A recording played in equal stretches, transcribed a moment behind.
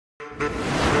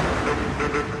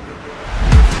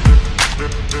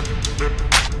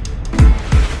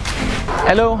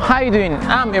Hello, how you doing?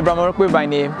 I'm Abuja by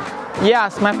name. Here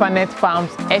at SniperNet Farms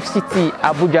FCT,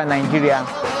 Abuja, Nigeria.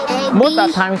 Most of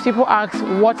the times people ask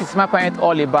what is SniperNet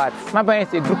all about. SniperNet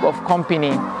is a group of company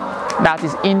that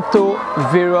is into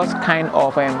various kind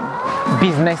of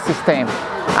business system.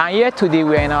 And here today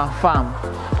we're in our farm.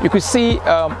 You could see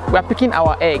we're picking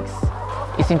our eggs.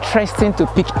 It's interesting to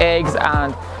pick eggs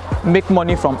and make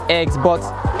money from eggs, but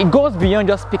it goes beyond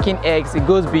just picking eggs. It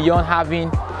goes beyond having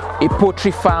a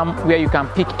poultry farm where you can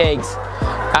pick eggs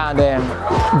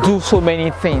and do so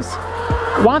many things.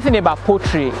 One thing about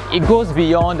poultry, it goes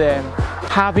beyond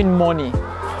having money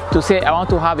to say I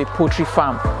want to have a poultry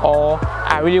farm, or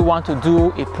I really want to do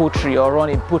a poultry or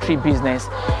run a poultry business.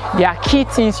 There are key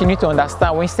things you need to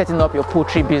understand when setting up your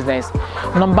poultry business.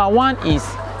 Number one is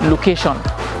location.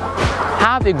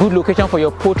 Have a good location for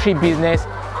your poultry business.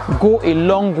 Go a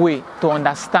long way to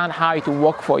understand how it will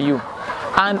work for you.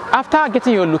 And after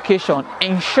getting your location,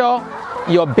 ensure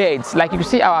your beds, like you can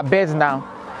see our beds now,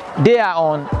 they are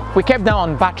on, we kept them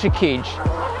on battery cage.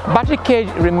 Battery cage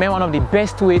remain one of the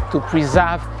best way to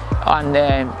preserve and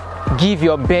give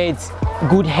your beds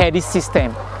good healthy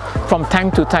system from time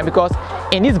to time, because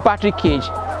in this battery cage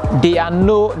they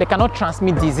cannot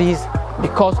transmit disease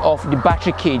because of the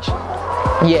battery cage.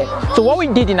 Yeah, so what we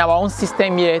did in our own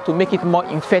system here to make it more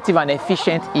effective and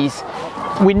efficient is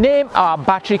we name our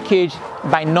battery cage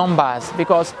by numbers,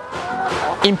 because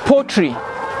in poultry,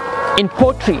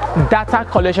 data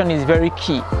collection is very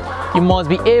key. You must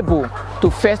be able to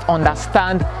first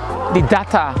understand the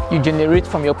data you generate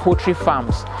from your poultry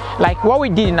farms. Like what we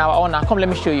did in our own, come let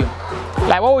me show you.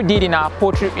 Like what we did in our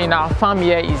farm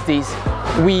here is this.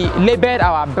 We labeled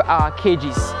our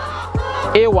cages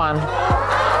A1,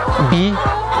 B,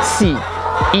 C,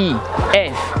 E,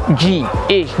 F, G,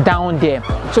 H down there.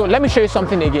 So let me show you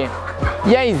something again.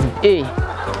 Here is A.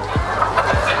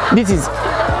 This is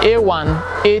A1,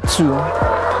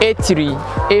 A2, A3,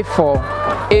 A4,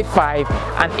 A5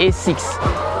 and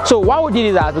A6. So what we did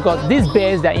is that because these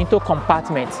beds are into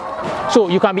compartments, so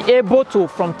you can be able to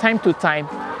from time to time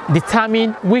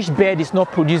determine which bed is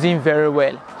not producing very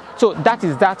well. So that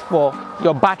is that for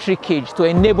your battery cage to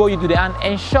enable you to do that.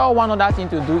 And ensure one other thing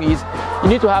to do is you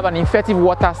need to have an effective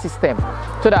water system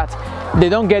so that they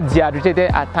don't get dehydrated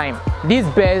at time. These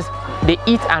bears, they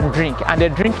eat and drink, and they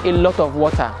drink a lot of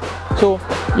water. So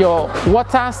your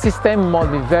water system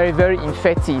must be very, very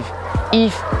effective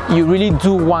if you really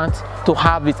do want to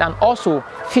have it. And also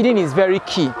feeding is very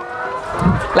key.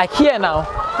 Like here now,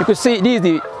 you can see this is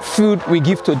the food we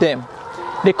give to them.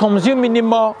 They consume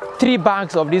minimum 3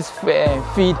 bags of this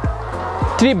feed,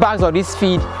 3 bags of this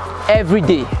feed every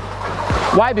day.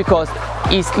 Why? Because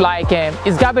it's like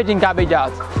it's garbage in, garbage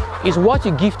out. It's what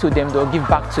you give to them, they'll give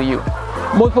back to you.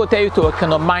 Most people tell you to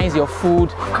economize your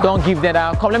food, don't give them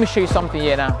that. Come, let me show you something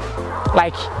here now.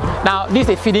 Like now, this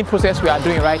is a feeding process we are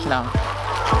doing right now.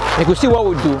 You can see what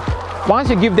we do. Once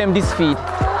you give them this feed,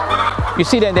 you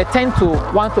see them, they tend to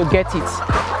want to get it.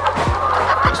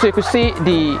 So you can see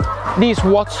this is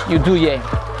what you do here.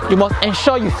 You must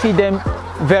ensure you feed them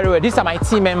very well. These are my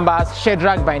team members,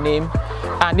 Shadrach by name,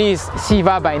 and this is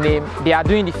Siva by name. They are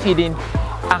doing the feeding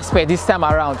aspect this time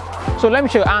around. So let me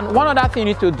show you. And one other thing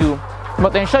you need to do,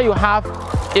 but ensure you have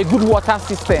a good water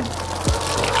system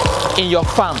in your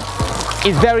farm.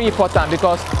 It's very important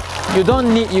because you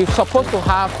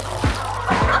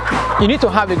need to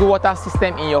have a good water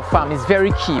system in your farm. It's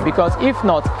very key, because if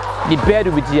not, the bed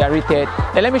will be dehydrated.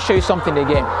 Then let me show you something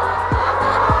again.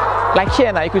 Like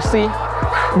here now, you can see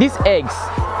these eggs,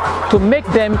 to make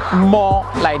them more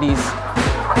like this,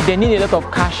 they need a lot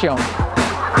of calcium.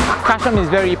 Calcium is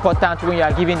very important when you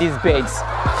are giving these birds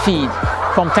feed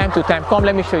from time to time. Come,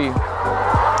 let me show you.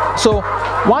 So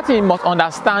what you must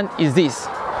understand is this.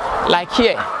 Like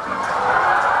here,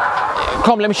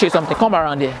 come, let me show you something. Come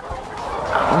around here.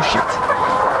 Oh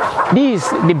shit. This is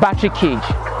the battery cage.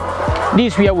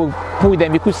 This is where we'll put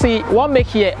them. You could see what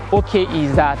makes here okay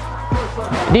is that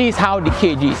this is how the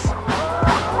cage is.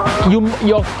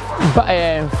 Your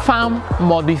farm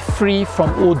must be free from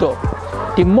odor.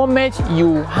 The moment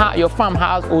your farm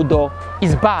has odor,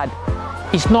 it's bad.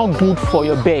 It's not good for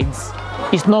your birds.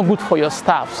 It's not good for your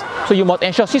staffs. So you must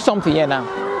ensure. See something here now.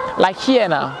 Like here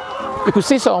now, you could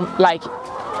see some, like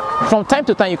from time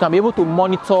to time you can be able to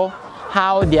monitor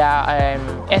how their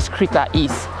excreta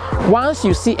is. Once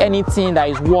you see anything that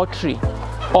is watery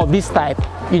of this type,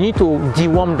 you need to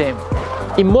deworm them.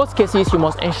 In most cases, you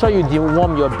must ensure you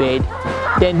deworm your bed.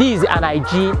 Then this is an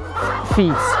IG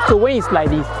feeds. So when it's like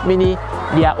this, meaning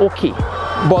they are okay.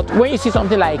 But when you see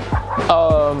something like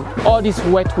all this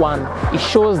wet one, it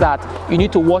shows that you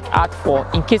need to watch out for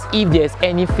in case if there's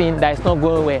anything that is not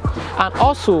going well. And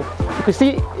also you can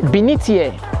see beneath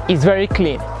here is very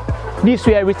clean. This is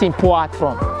where everything pour out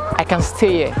from. I can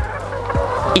stay here.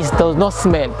 It does not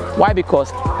smell. Why?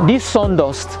 Because this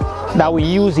sawdust that we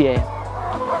use here,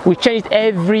 we change it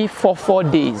every 4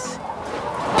 days.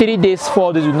 3 days,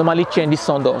 4 days we normally change this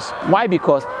sawdust. Why?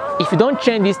 Because if you don't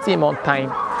change this thing on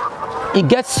time, it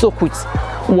gets soaked with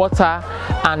water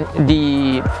and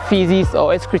the feces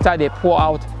or excreta they pour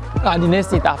out, and the next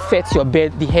thing, it affects your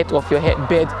bed, the head of your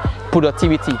bed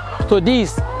productivity. So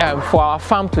this for our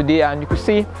farm today. And you can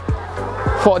see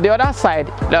for the other side,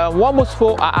 what most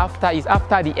people are after is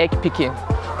after the egg picking.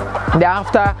 They're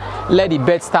after, let the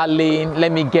bird start laying,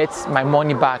 let me get my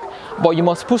money back. But you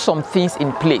must put some things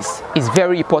in place. It's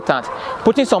very important.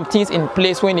 Putting some things in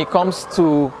place when it comes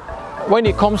to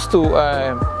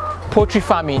poultry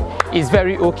farming is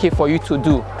very okay for you to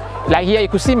do. Like here, you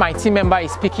can see my team member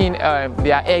is picking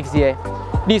their eggs here.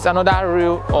 This is another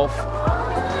row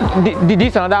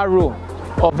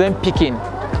of them picking.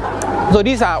 So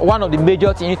these are one of the major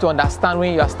things you need to understand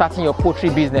when you are starting your poultry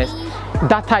business.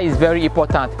 Data is very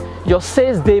important. Your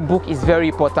sales day book is very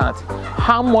important.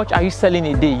 How much are you selling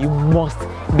a day? You must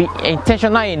be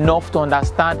intentional enough to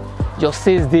understand your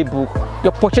sales day book.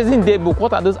 Your purchasing day book,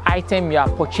 what are those items you are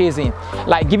purchasing?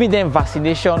 Like giving them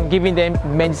vaccination, giving them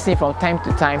medicine from time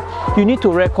to time. You need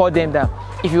to record them down.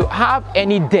 If you have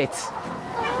any debt,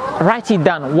 write it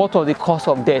down. What was the cause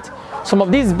of death? Some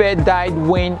of these birds died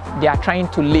when they are trying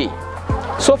to lay.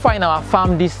 So far in our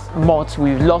farm this month,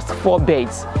 we've lost 4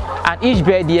 birds, and each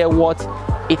bird here worth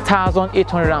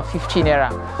 1,850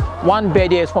 naira. One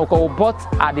bird here is what we call bought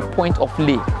at the point of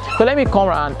lay. So let me come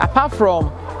around. Apart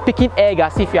from picking egg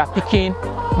as if you are picking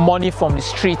money from the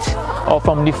street or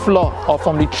from the floor or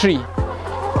from the tree,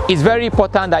 it's very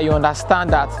important that you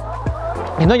understand that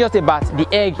it's not just about the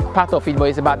egg part of it, but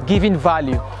it's about giving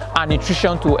value and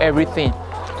nutrition to everything.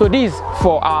 So this is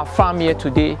for our farm here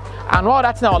today. And one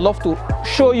other thing I would love to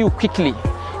show you quickly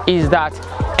is that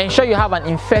ensure you have an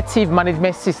effective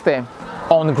management system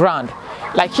on ground.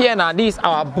 Like here now, these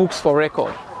are our books for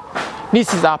record.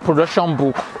 This is our production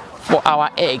book for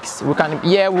our eggs.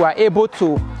 We are able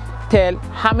to tell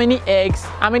how many eggs,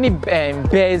 how many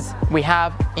birds we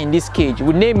have in this cage.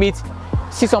 We name it,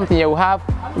 see something here, we have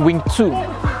wing 2.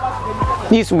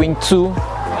 This wing 2,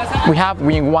 we have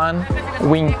wing 1,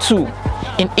 wing 2.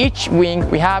 In each wing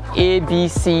we have A, B,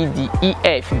 C, D, E,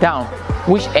 F down,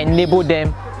 which enable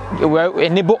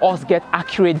us get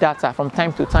accurate data from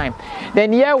time to time.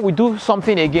 Then here we do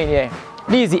something again here.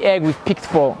 This is the egg we've picked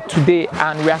for today,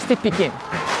 and we are still picking.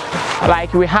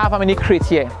 Like we have how many crates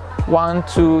here? 1,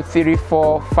 2, 3,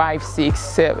 4, 5, 6,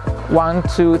 7. 1,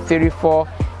 2, 3, 4,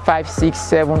 5, 6,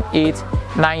 7, 8,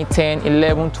 9, 10,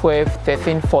 11, 12,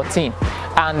 13, 14.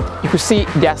 And you can see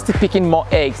they are still picking more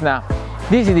eggs now.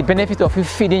 This is the benefit of you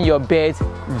feeding your birds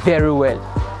very well.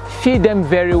 Feed them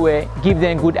very well, give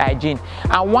them good hygiene.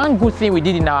 And one good thing we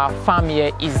did in our farm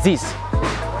here is this.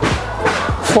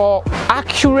 For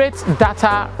accurate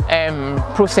data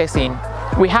processing,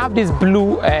 we have this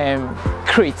blue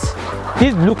crate.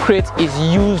 This blue crate is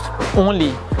used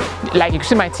only, like you can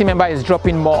see my team member is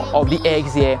dropping more of the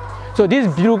eggs here. So this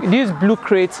blue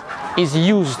crate is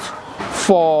used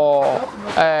for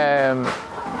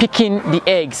picking the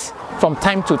eggs from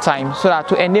time to time, so that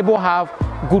to enable have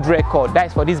good record. That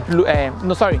is for this blue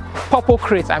purple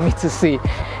crate, I mean to say.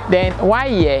 Then why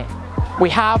here we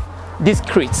have these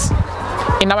crates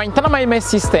in our internal management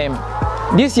system.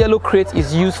 This yellow crate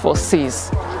is used for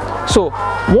sales. So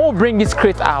when we bring this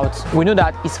crate out, we know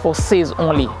that it's for sales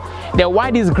only. Then why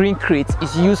this green crate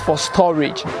is used for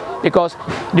storage, because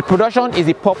the production is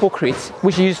a purple crate,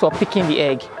 which is used for picking the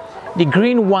egg. The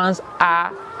green ones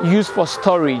are used for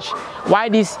storage, while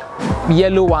these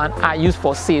yellow ones are used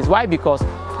for sales. Why? Because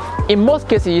in most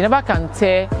cases you never can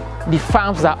tell the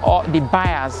farms that all the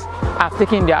buyers are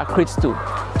taking their crates to.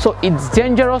 So it's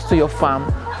dangerous to your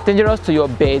farm, dangerous to your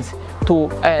birds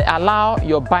to allow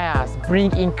your buyers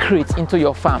bring in crates into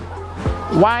your farm.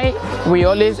 Why we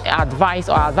always advise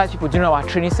people during our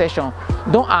training session,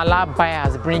 don't allow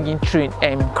buyers bring in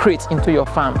crates into your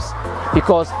farms,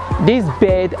 because these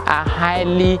birds are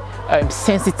highly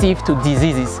sensitive to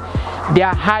diseases. They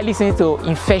are highly sensitive to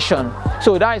infection.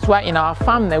 So that is why in our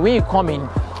farm now, when you come in,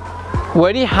 we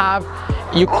already have,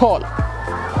 you call,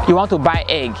 you want to buy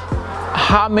egg.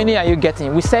 How many are you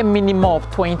getting? We sell minimum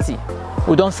of 20.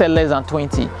 We don't sell less than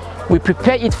 20. We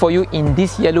prepare it for you in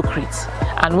this yellow crate,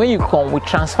 and when you come, we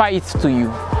transfer it to you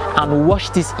and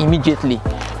wash this immediately,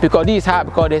 because this is how,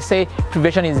 because they say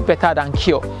prevention is better than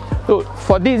cure. So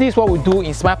for this is what we do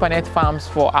in Smile Planet Farms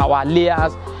for our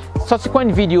layers.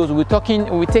 Subsequent videos we'll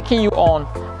be taking you on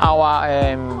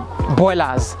our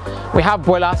broilers. We have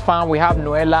broilers farm, we have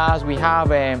noellas, we have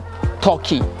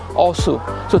turkey also.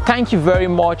 So thank you very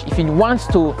much. If you want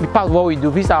to be part of what we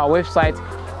do, visit our website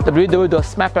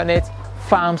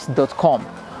www.smileplanetfarms.com,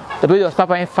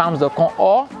 www.smileplanetfarms.com,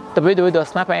 or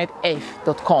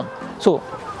www.smileplanetf.com. So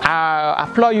I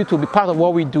applaud you to be part of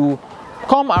what we do.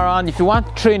 Come around. If you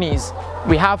want trainings,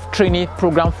 we have training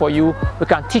program for you. We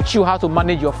can teach you how to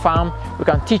manage your farm. We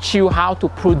can teach you how to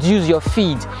produce your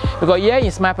feed, because here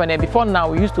in Smile Planet, before now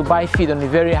we used to buy feed on a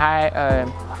very high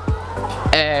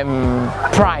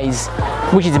price,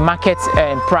 which is the market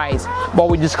price, but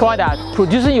we discovered that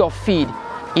producing your feed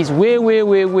is way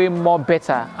more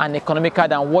better and economical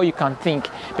than what you can think.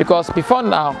 Because before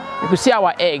now, you could see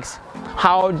our eggs,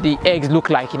 how the eggs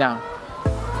look like now.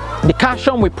 The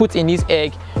calcium we put in this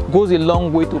egg goes a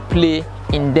long way to play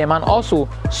in them. And also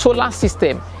solar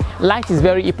system, light is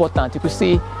very important. You could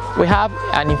see we have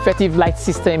an effective light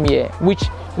system here, which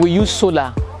we use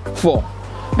solar for,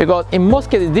 because in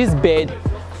most cases this bed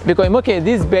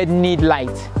need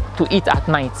light to eat at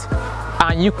night,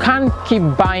 and you can't keep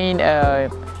buying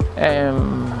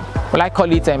what I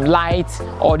call it light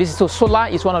or this. So solar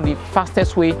is one of the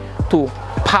fastest way to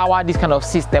power this kind of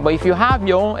system. But if you have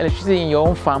your own electricity in your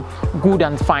own farm, good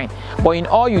and fine, but in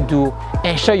all you do,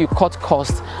 ensure you cut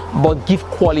costs but give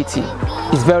quality.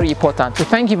 Is very important. So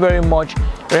thank you very much.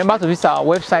 Remember to visit our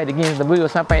website again,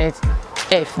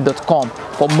 www.smileplanetf.com,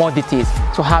 for more details.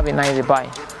 So have a nice day. Bye.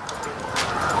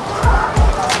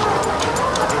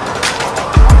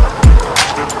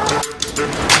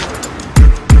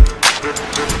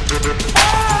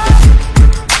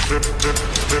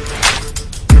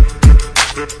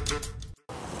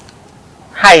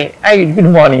 Hi, good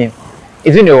morning.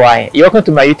 It's been a while. You're welcome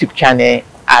to my YouTube channel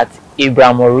at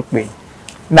Abraham Orukpe.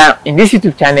 Now, in this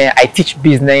YouTube channel, I teach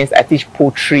business, I teach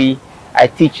poultry, I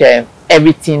teach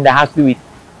everything that has to do with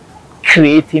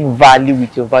creating value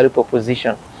with your value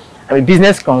proposition. I'm a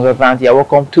business consultant. You're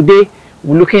welcome. Today,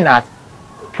 we're looking at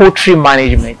poultry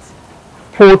management,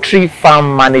 poultry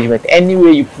farm management. Any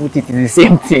way you put it is the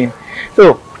same thing.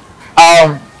 So,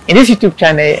 in this YouTube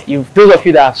channel, those of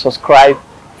you that have subscribed,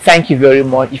 thank you very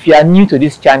much. If you are new to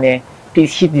this channel,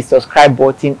 please hit the subscribe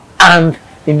button and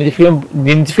the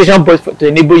notification button to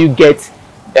enable you get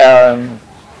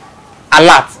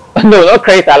alert. No, not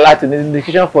credit alert, the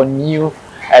notification for new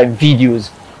videos.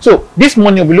 So this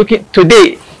morning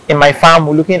today in my farm,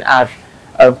 we're looking at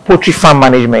poultry farm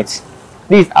management.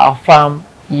 This is our farm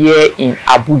here in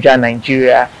Abuja,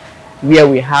 Nigeria, where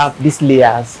we have these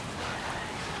layers.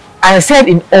 I said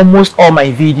in almost all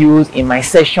my videos, in my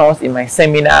sessions, in my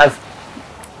seminars,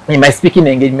 in my speaking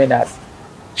engagement, that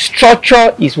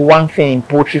structure is one thing in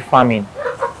poultry farming.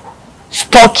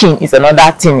 Stocking is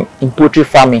another thing in poultry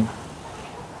farming.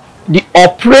 The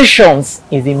operations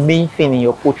is the main thing in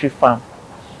your poultry farm.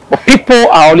 But people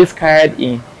are always carried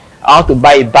in, I want to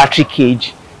buy a battery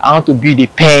cage, I want to build a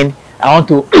pen, I want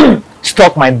to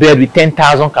stock my bird with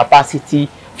 10,000 capacity,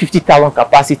 50,000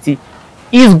 capacity.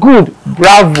 Is good,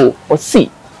 bravo, but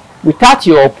see, without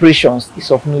your operations,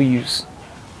 it's of no use.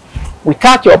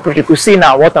 Without your operation, you could see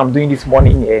now what I'm doing this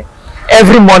morning here.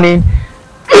 Every morning,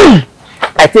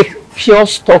 I take pure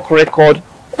stock record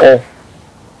of,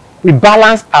 we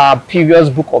balance our previous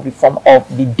book of the form of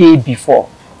the day before,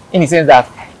 in the sense that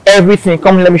everything,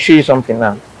 come let me show you something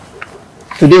now.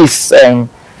 Today is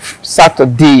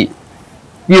Saturday.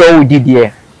 You know what we did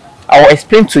here. I will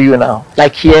explain to you now.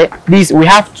 Like here, please, we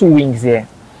have two wings here.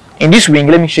 In this wing,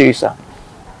 let me show you, sir.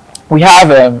 We have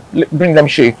let me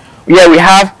show you. Here we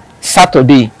have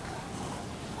Saturday.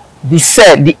 The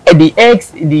cell, the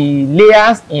eggs, the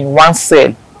layers in one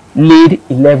cell laid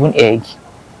 11 eggs.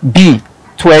 B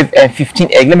 12 and 15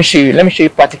 eggs. Let me show you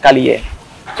practically here.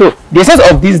 So the essence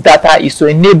of this data is to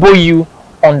enable you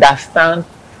understand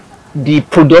the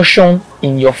production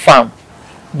in your farm.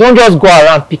 Don't just go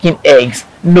around picking eggs.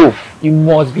 No, you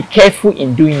must be careful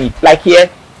in doing it. Like here,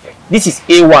 this is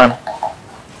A1,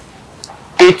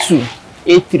 A2,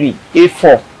 A3,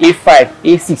 A4, A5,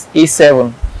 A6,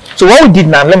 A7. So what we did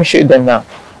now, let me show you them now.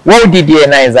 What we did here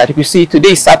now is that you can see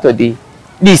today is Saturday,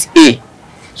 this is A.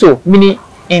 So meaning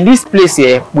in this place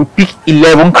here, we pick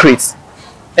 11 crates.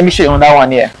 Let me show you on that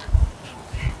one here.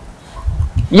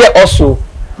 Here also,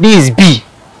 this is B.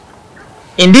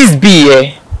 In this B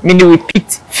here, meaning we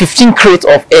picked 15 crates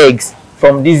of eggs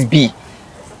from this B.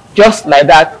 Just like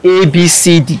that, A, B,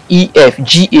 C, D, E, F,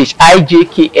 G, H, I, J,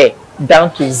 K, L,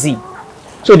 down to Z.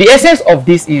 So the essence of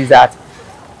this is that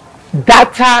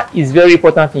data is very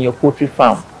important in your poultry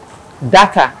farm.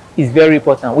 Data is very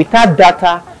important. Without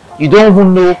data, you don't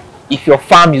even know if your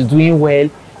farm is doing well.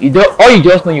 Or you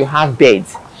just know you have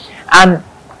birds. And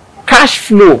cash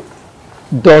flow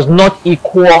does not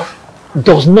equal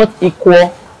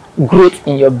growth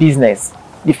in your business.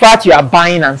 The fact you are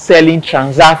buying and selling,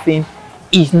 transacting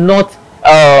is not,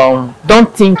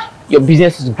 don't think your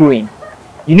business is growing.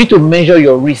 You need to measure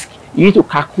your risk. You need to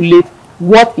calculate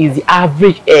what is the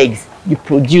average eggs you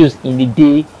produce in a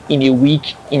day, in a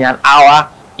week, in an hour,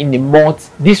 in a month.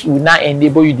 This will now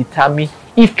enable you to determine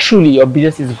if truly your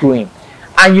business is growing.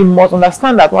 And you must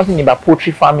understand that one thing about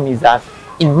poultry farming is that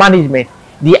in management,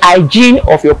 the hygiene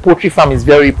of your poultry farm is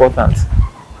very important.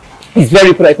 It's very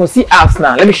important. You can see us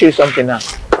now. Let me show you something now.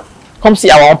 Come see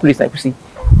our own place now.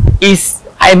 You see,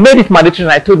 I made it mandatory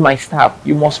and I told my staff,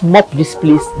 you must mop this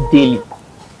place daily.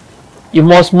 You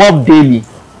must mop daily.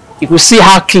 You can see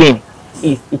how clean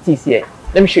it is here.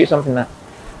 Let me show you something now.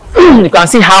 You can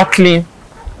see how clean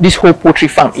this whole poultry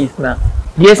farm is now.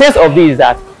 The essence of this is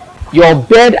that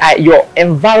your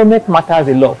environment matters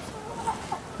a lot.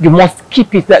 You must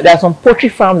keep it. There are some poultry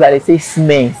farms that they say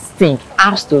smell, stink.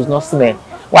 Ours does not smell.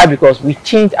 Why? Because we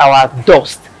change our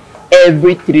dust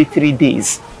every three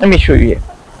days. Let me show you here.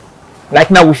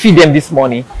 Like now, we feed them this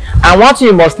morning, and what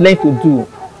you must learn to do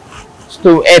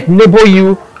to enable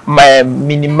you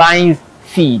minimize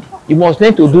feed, you must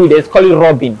learn to do it. It's called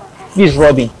rubbing. This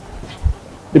rubbing,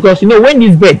 because you know when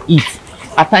these birds eat,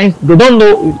 at times they don't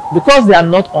know, because they are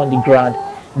not on the ground,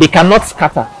 they cannot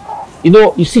scatter. You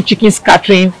know, you see chickens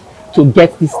scattering to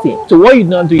get this thing. So what you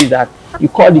don't do is that you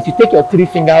call this, you take your 3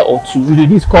 finger or 2, you do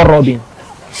this called rubbing.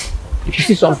 If you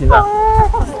see something now,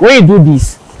 when you do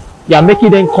this, you are making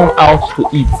them come out to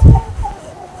eat.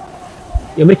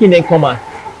 You're making them come out.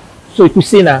 So you could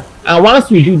see now, and once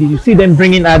you do this, you see them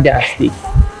bringing out their steak,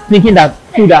 thinking that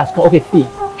food has come. Okay, see,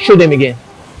 show them again.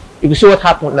 You can see what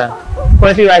happened now.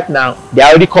 Currently, right now, they are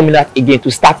already coming out again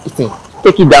to start eating.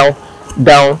 Take it down,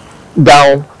 down,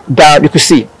 down, down. You can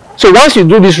see. So once you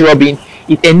do this rubbing,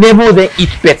 it enables them eat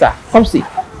better. Come see.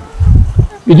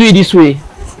 You do it this way,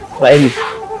 like this.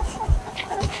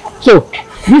 So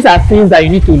these are things that you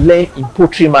need to learn in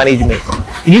poultry management.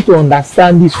 You need to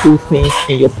understand these whole things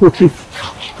in your poultry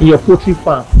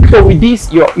farm. So with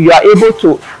this, you are able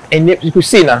to enable. You can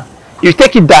see now. You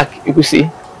take it back. You can see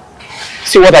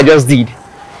what I just did.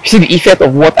 You see the effect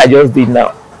of what I just did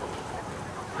now.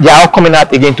 They are all coming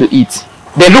out again to eat.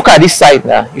 Then look at this side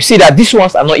now. You see that these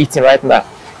ones are not eating right now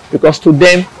because to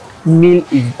them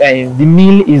the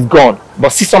meal is gone. But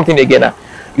see something again now.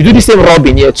 You do the same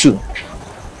rubbing here too.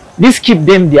 This keep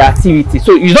them their activity.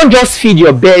 So you don't just feed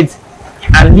your birds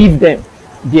and leave them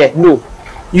there. No,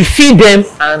 you feed them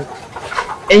and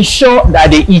ensure that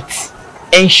they eat.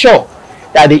 Ensure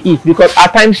that they eat, because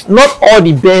at times not all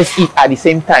the birds eat at the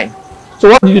same time. So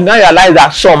what do you now realize that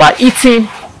some are eating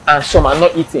and some are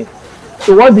not eating?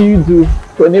 So what do you do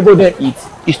to enable them eat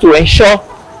is to ensure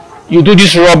you do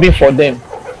this rubbing for them,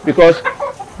 because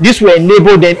this will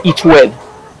enable them eat well.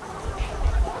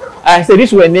 I say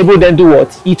this will enable them do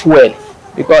what? Eat well.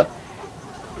 Because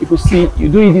you could see you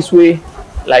do it this way,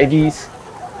 like this,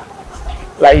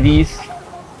 like this.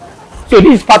 So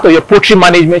this is part of your poultry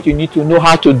management you need to know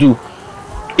how to do.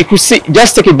 You could see,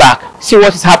 just take it back, see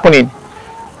what is happening.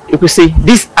 You could see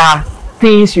these are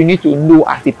things you need to know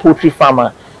as a poultry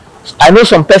farmer. I know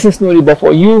some persons know it, but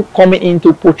for you coming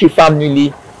into poultry farm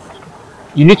newly,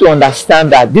 you need to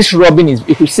understand that this rubbing is,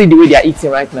 if you see the way they are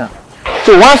eating right now.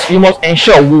 So once you must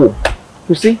ensure, whoa,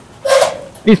 you see,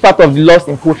 this is part of the loss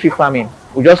in poultry farming.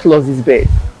 We just lost this bird.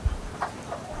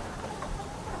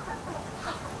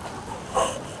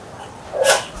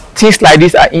 Things like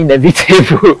this are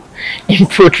inevitable in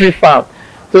poultry farm.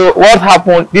 So what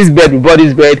happened? This bird, we bought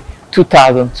this bird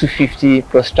 2,250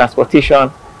 plus transportation.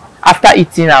 After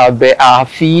eating our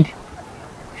feed,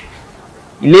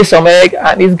 he lays some egg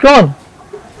and it's gone.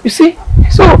 You see?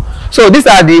 So these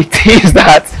are the things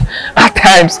that at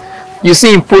times you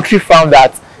see in poultry farm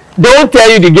that don't tell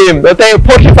you the game. They'll tell you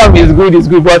poultry farm is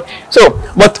good,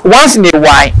 but once in a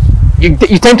while you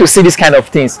tend to see these kind of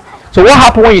things. So what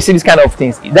happens when you see these kind of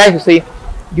things? That is to say,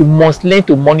 you must learn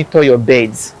to monitor your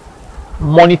birds.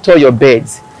 Monitor your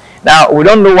birds. Now we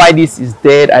don't know why this is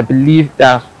dead. I believe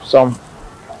there are some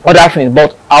other things,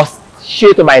 but I'll show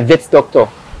it to my vet doctor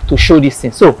to show this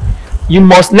thing. So you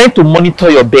must learn to monitor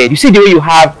your bird. You see the way you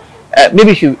have,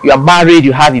 maybe if you are married,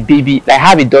 you have a baby, like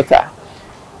have a daughter.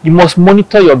 You must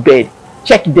monitor your bird.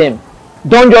 Check them.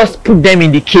 Don't just put them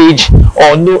in the cage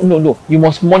or no. You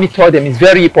must monitor them. It's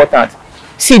very important.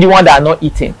 See the one that are not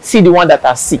eating. See the one that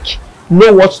are sick.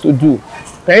 Know what to do.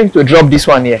 I need to drop this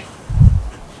one here.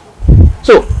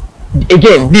 So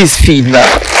again, this feed now.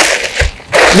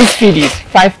 This feed is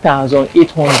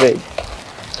 5,800,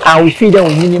 and we feed them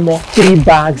with minimum 3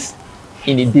 bags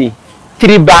in a day.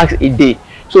 3 bags a day.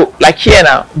 So like here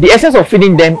now, the essence of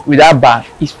feeding them with that bag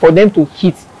is for them to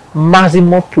hit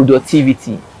maximum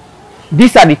productivity.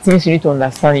 These are the things you need to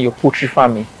understand in your poultry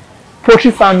farming.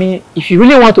 Poultry farming, if you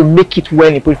really want to make it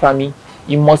well in poultry farming,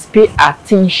 you must pay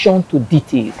attention to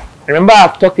details. Remember,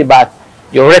 I've talked about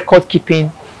your record keeping.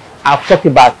 I've talked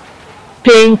about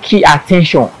paying key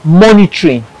attention,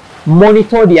 monitoring,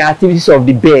 monitor the activities of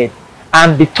the bird.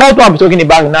 And the third one I'm talking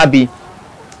about will now be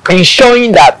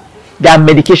ensuring that their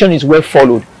medication is well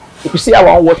followed. If you see our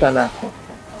own water now,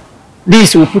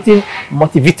 this we're putting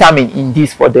multivitamin in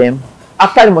this for them.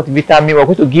 After the multivitamin,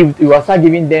 we will start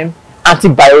giving them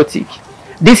antibiotic.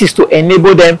 This is to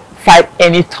enable them fight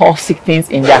any toxic things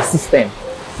in their system.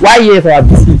 Why here our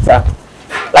biscuits?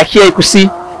 Like here you could see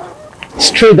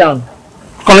straight down.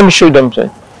 Come, let me show them.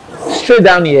 Straight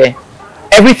down here,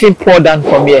 everything pour down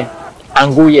from here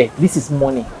and go here. This is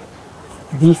money.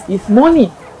 This is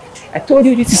money. I told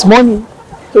you this is money.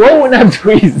 So what we want to do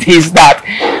is this, that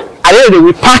at the end of the day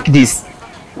we pack this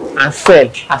and sell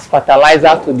as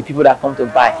fertilizer to the people that come to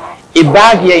buy. A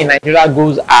bag here in Nigeria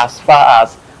goes as far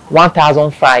as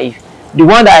 1,500. The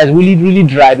one that is really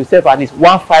dry will sell for at least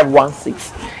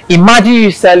 1,516. Imagine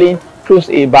you selling close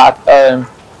to about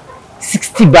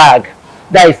 60 bag.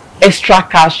 That is extra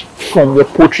cash from your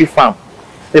poultry farm.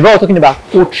 If I was talking about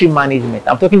poultry management,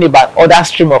 I'm talking about other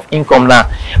stream of income now.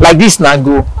 Like this now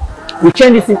go. We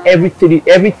change this in every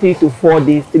 3 to 4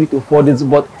 days, 3 to 4 days,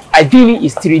 but ideally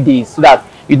it's 3 days so that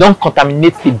you don't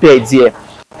contaminate the beds here.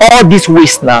 All this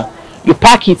waste now, you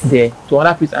pack it there to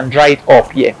another place and dry it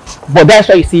up here. But that's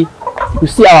why you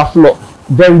see our floor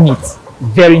very neat,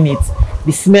 very neat.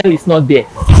 The smell is not there.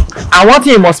 And one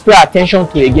thing you must pay attention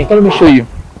to again, let me show you.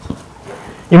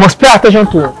 You must pay attention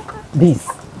to this.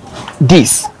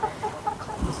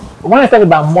 When I talk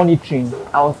about monitoring,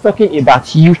 I was talking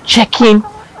about you checking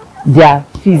their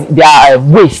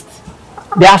waste.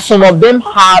 There are some of them,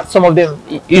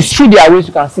 it's through their waste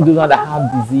you can see those that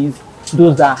have disease,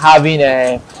 those that are having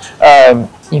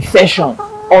infection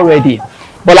already.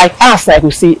 But like us, I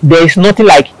could see there is nothing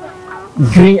like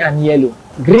green and yellow.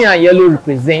 Green and yellow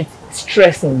represent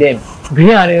stress in them.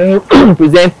 Green and yellow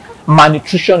represent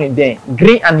malnutrition in them.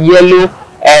 Green and yellow,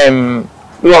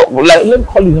 let me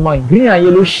call it green and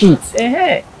yellow sheets.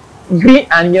 Green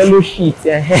and yellow sheets.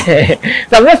 So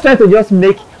I'm just trying to just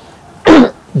make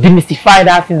demystify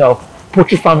that thing of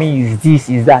poultry farming is this,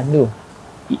 is that. No,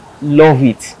 love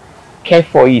it, care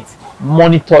for it,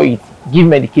 monitor it, give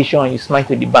medication, and you smile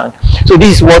to the bank. So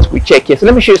this is what we check here. So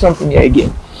let me show you something here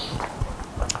again.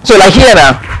 So like here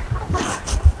now,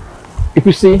 if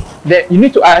you see that you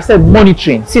need to, I said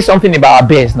monitoring. See something about our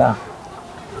bears now.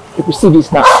 If you see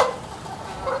this now,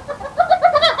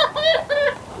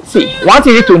 see one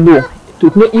thing you need to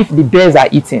know if the bears are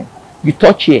eating. You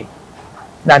touch here.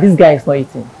 Now this guy is not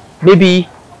eating. Maybe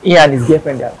he and his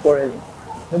girlfriend are quarreling.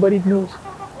 Nobody knows.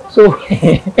 So,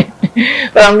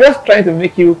 but I'm just trying to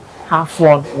make you have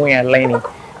fun when you're learning.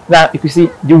 Now, if you see,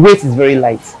 the weight is very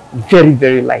light,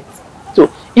 very light.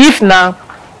 So, if now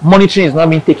monitoring is not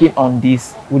being taken on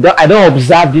this, I don't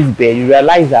observe this bird, you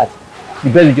realize that the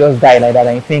bird will just die like that,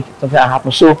 and you think something will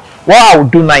happen. So, what I would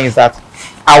do now is that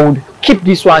I would keep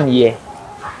this one here,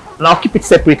 and I'll keep it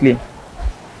separately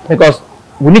because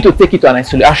we need to take it to an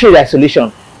isolation. I'll show you the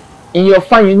isolation. In your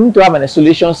farm, you need to have an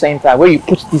isolation center where you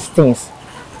put these things.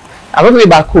 I'm not talking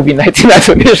about COVID-19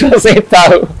 isolation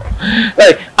center.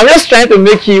 Like, I'm just trying to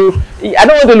make you, I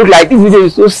don't want to look like this video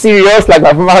is so serious like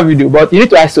my former video, but you need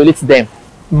to isolate them,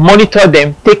 monitor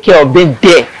them, take care of them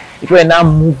there before you now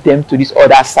move them to this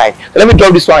other side. So let me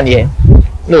drop this one here.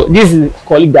 No, this is a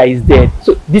colleague that is dead.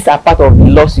 So these are part of the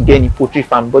loss you get in poultry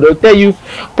farm. But they'll tell you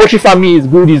poultry farming is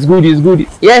good, is good, is good.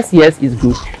 Yes, it's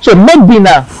good. So maybe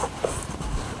now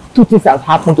 2 things have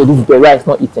happened to this bird where it's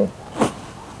not eating.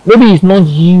 Maybe it's not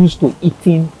used to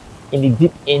eating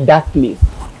in that place.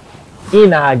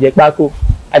 In Adekpako.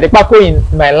 Adekpako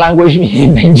in my language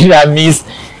in Nigeria means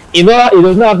it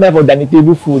does not have time for dining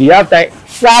table food. You have time,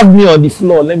 serve me on the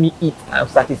floor, let me eat, I'm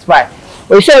satisfied.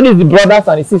 But you show this the brothers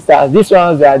and the sisters, these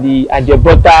ones are the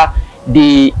Ajebota,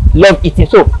 they love eating.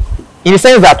 So in the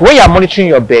sense that when you are monitoring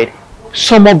your bird,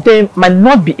 some of them might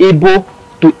not be able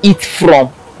to eat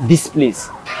from this place.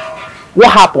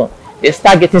 What happened? They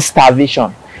start getting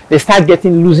starvation, they start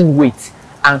losing weight,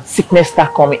 and sickness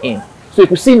start coming in. So you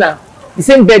can see now the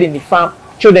same bird in the farm,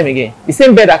 show them again, the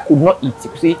same bird that could not eat, you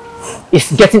can see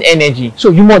it's getting energy.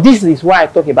 So this is why I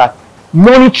talk about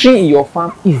monitoring in your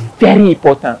farm is very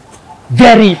important.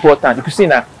 Very important. You can see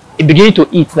now It beginning to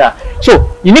eat now.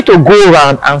 So you need to go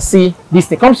around and see this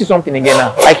thing. Come see something again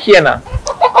now. Like here now.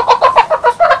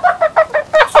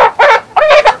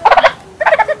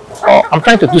 Oh, I'm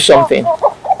trying to do something.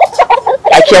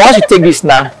 Like here, once you take this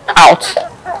now out,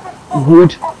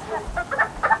 good.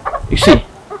 You see.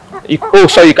 Oh,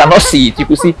 sorry, you cannot see it. You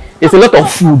can see there's a lot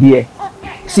of food here.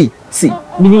 See,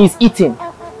 meaning it's eating.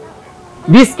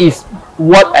 This is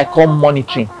what I call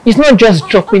monitoring. It's not just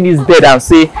dropping this bed and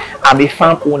say I'm a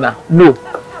farm owner. No,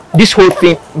 this whole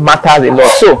thing matters a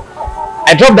lot. So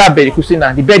I dropped that bed. You can see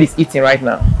now the bed is eating right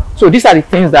now. So these are the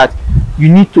things that you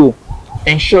need to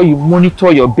ensure you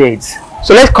monitor your beds.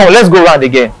 So let's go around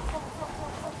again.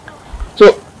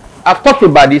 So I've talked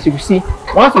about this. You can see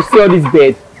once you see all these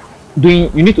beds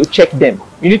doing, you need to check them.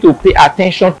 You need to pay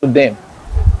attention to them.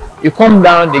 You come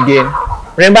down again.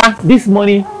 Remember, this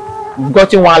morning you've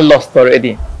gotten one lost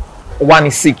already. One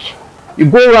is sick. You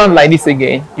go around like this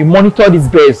again. You monitor these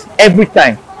birds every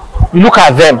time. You look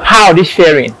at them. How are they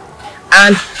faring?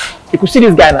 And you could see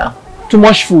this guy now. Too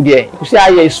much food here. You could see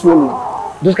how he is swallowing.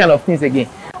 Those kind of things again.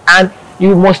 And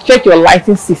you must check your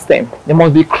lighting system. There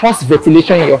must be cross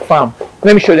ventilation in your farm.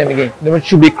 Let me show them again. There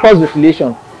should be cross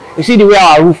ventilation. You see the way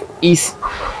our roof is.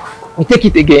 We take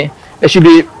it again. There should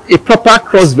be a proper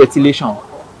cross ventilation.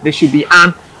 There should be.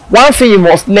 And one thing you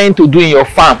must learn to do in your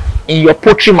farm, in your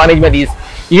poultry management, is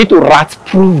you need to rat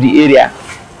proof the area.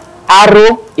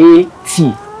 RAT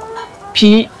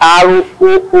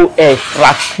PROOF,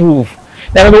 rat proof.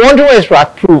 Now you'll be wondering what is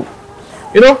rat proof.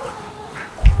 You know,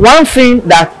 one thing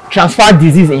that transfers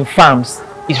disease in farms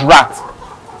is rat.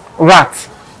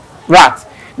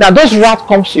 Now those rats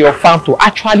come to your farm to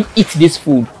actually eat this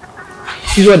food.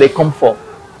 This is what they come for.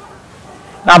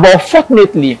 Now, but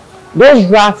unfortunately, those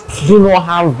rats do not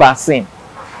have vaccine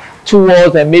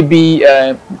towards maybe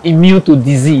immune to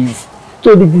disease.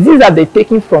 So the disease that they're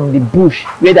taking from the bush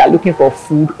where they're looking for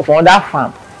food from other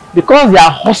farm, because they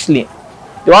are hustling,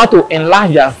 they want to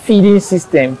enlarge their feeding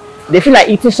system. They feel like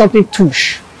eating something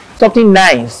touche, something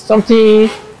nice, something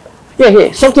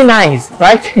something nice,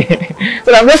 right?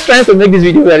 So I'm just trying to make this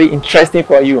video very interesting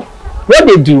for you. What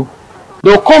they do,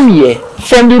 they'll come here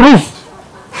from the roof,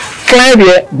 climb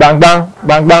here, bang bang,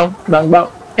 bang bang, bang bang,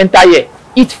 enter here,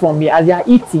 eat from here. As they are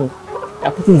eating, they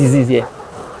are putting disease here.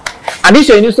 And this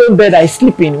your innocent bird that is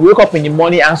sleeping, wake up in the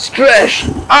morning and stretch.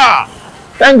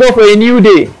 Thank God for a new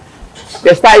day.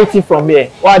 They start eating from here.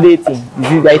 What are they eating?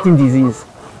 Disease. They're eating disease.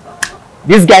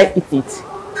 This guy eats it.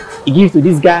 He gives to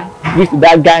this guy, gives to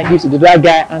that guy, gives to the other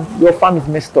guy, and your farm is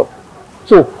messed up.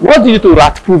 So what do you do to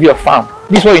rat-proof your farm?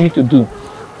 This is what you need to do.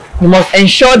 You must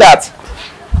ensure that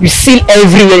you seal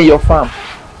everywhere in your farm.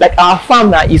 Like our farm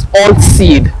now is all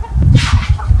seed.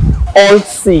 All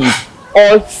seed.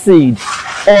 All seed.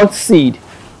 All seed.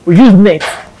 We use nets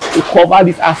to cover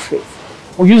this aspect.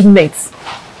 We use nets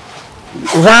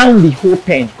round the whole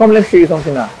pen. Come, let's show you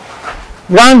something now.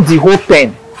 Round the whole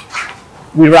pen.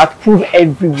 We rat-proof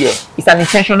everywhere. It's an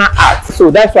intentional act. So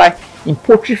that's why in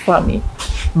poultry farming,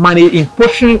 in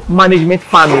poultry management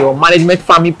farming or management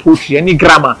farming poultry, any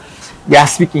grammar they are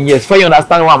speaking, yes, for you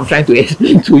understand what I'm trying to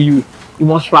explain to you, you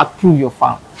must rat-proof your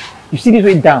farm. You see this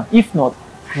way down. If not,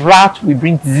 rat will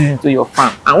bring disease into your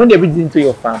farm. And when they bring disease into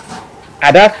your farm,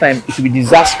 at that time, it will be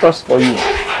disastrous for you.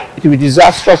 It will be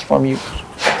disastrous from you.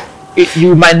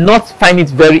 You might not find it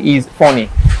very easy, funny.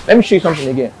 Let me show you something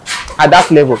again. At that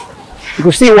level, you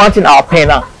can see one thing our pen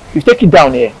now. You take it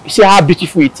down here, you see how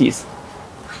beautiful it is.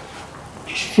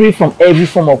 Free from every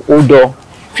form of odor,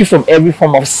 free from every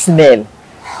form of smell,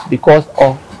 because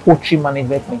of poultry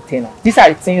management maintenance. These are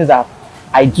the things that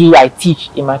I teach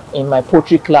in my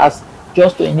poultry class,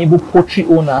 just to enable poultry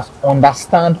owners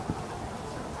understand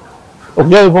what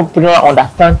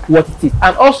it is.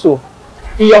 And also,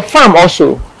 in your farm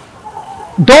also,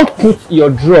 don't put your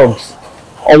drugs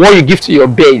or what you give to your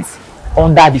birds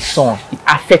under the sun. It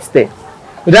affects them.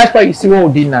 So that's why you see what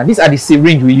we did now. These are the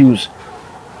syringe we use.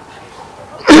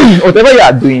 Whatever you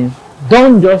are doing,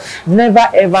 don't just never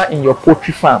ever in your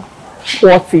poultry farm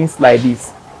pour things like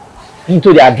this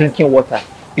into their drinking water.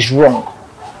 It's wrong.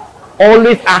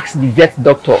 Always ask the vet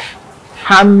doctor,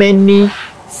 how many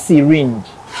syringe,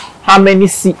 how many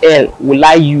CL will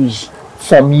I use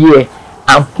from here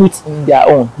and put in their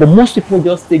own. But most people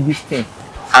just take this thing,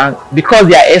 and because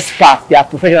they are experts, they are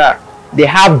professional, they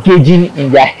have gauging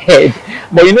in their head.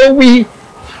 But you know, we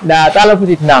that I'll put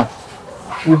it now,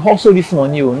 we hustle this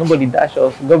money. Nobody dash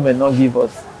us, government not give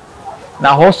us.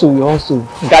 Now hustle, we hustle,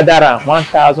 gather around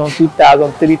 1,000,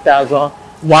 2,000, 3,000,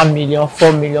 1 million,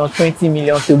 4 million, 20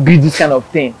 million to build this kind of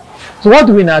thing. So what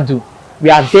do we now do? We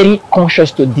are very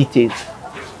conscious to details.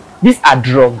 These are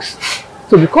drugs.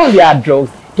 So because they are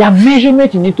drugs, There are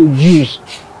measurements you need to use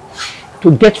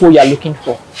to get what you are looking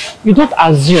for. You don't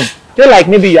assume. Just like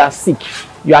maybe you are sick,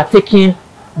 you are taking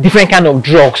different kind of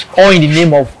drugs, all in the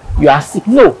name of you are sick.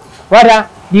 No, rather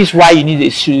this is why you need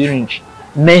a syringe.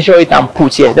 Measure it and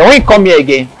put here. Then when you come here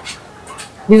again,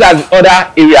 these are the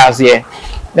other areas here.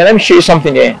 Then let me show you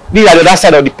something here. These are the other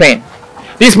side of the pen.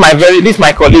 This is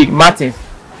my colleague Martin.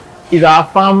 He's our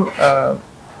farm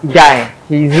guy.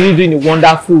 He's really doing a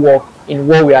wonderful work in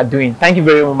what we are doing. Thank you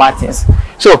very much, Martins.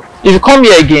 So if you come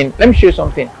here again, let me show you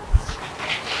something.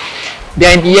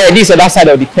 Then here, this is the other side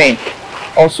of the pen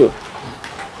also.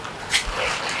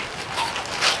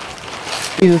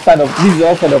 This is the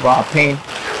other side of our pen.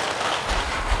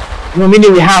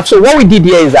 Meaning we have, so what we did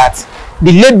here is that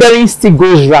the labeling still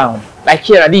goes round. Like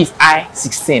here, this is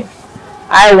I16.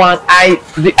 I1,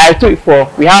 I told you before,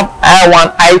 we have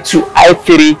I1, I2,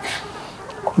 I3.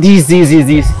 This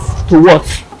to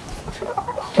what?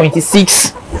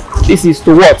 26. This is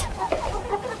to what?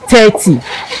 30.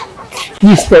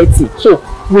 This is 30. So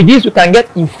with this, we can get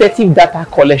effective data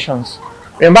collections.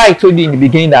 Remember, I told you in the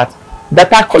beginning that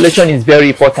data collection is very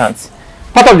important.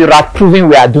 Part of the rat proving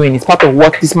we are doing is part of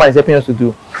what this man is helping us to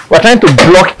do. We're trying to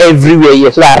block everywhere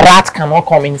here so that rats cannot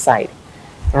come inside.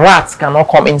 Rats cannot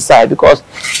come inside because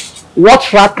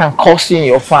what rat can cause you in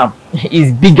your farm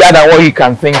is bigger than what you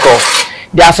can think of.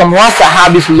 There are some rats that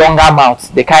have this longer mouths.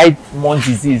 They carry more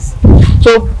disease.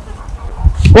 So,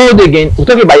 again, we're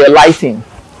talking about your lighting.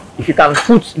 If you can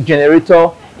put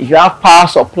generator, if you have power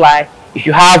supply, if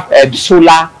you have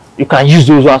solar, you can use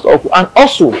those ones. And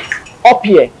also, up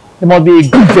here, there must be a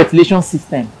good ventilation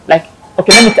system. Like,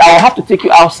 okay, I'll have to take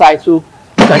you outside so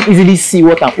you can easily see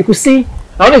what you could see.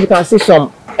 I don't know if you can see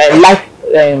some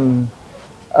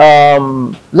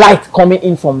light coming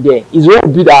in from there. It's what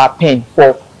we build our pen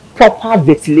for proper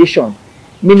ventilation.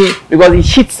 Meaning, because the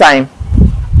heat time,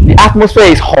 the atmosphere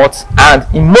is hot, and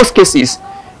in most cases,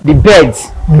 the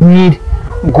birds need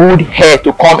good air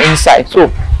to come inside.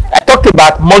 So, I talked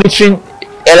about monitoring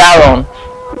earlier on.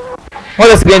 What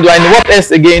else again do I know? What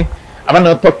else again have I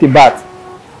not talked about?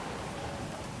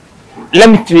 Let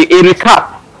me do a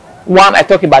recap. 1, I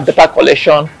talked about data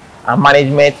collection and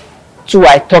management. 2,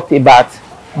 I talked about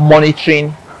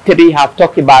monitoring. 3, I've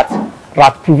talked about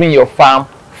rat proving your farm.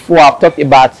 4, I've talked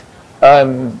about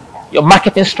your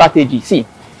marketing strategy. See,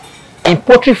 in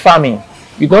poultry farming,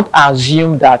 you don't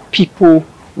assume that people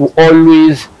will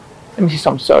always, let me see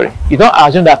some, sorry. You don't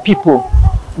assume that people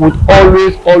would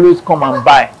always come and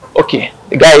buy. Okay,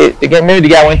 maybe the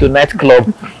guy went to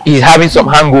nightclub, he's having some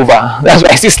hangover. That's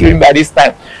why he's sleeping by this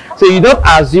time. So you don't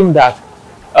assume that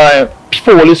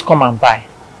people will always come and buy.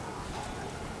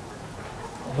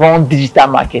 Run digital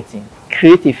marketing,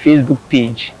 create a Facebook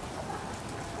page,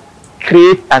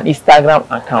 create an Instagram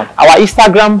account. Our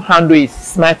Instagram handle is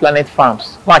Smart Planet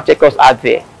Farms. Go and check us out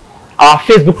there. Our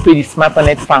Facebook page is Smart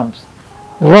Planet Farms.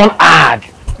 Run ad.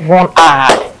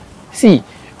 See,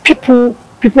 people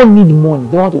need money.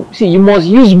 They want to see. You must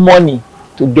use money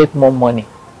to get more money.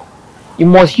 You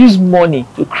must use money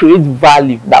to create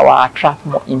value that will attract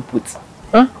more inputs.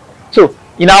 So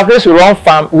in our place, we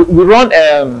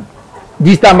run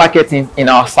digital marketing in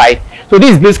our site. So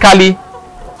this is basically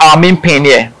our main pen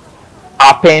here,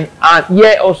 our pen, and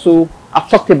here also I've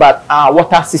talked about our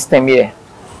water system here.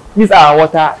 This is our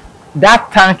water.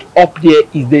 That tank up there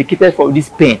is dedicated for this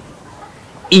pen.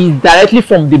 It's directly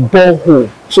from the borehole.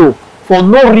 So for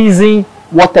no reason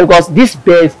water, because these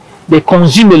birds, they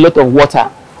consume a lot of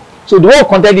water. So the way we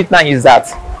contact it now is that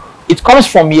it comes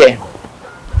from here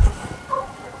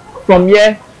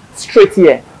straight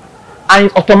here, and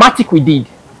it's automatic we did,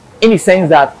 in the sense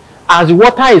that as the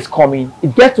water is coming,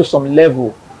 it gets to some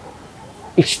level,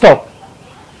 it stops.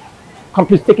 Come,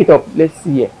 please take it up. Let's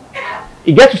see here.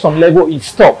 It gets to some level, it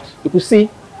stops. You can see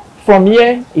from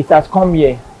here it has come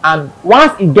here, and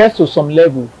once it gets to some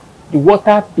level, the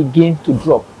water begins to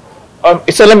drop.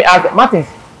 So let me ask Martins,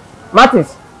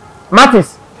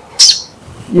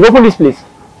 you open this place.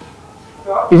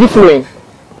 Is it flowing?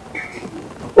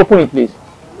 Open it, please.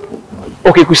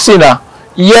 Okay, you can see now.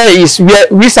 Here is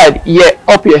which side? Here,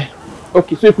 up here.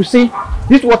 Okay, so you can see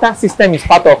this water system is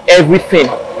part of everything.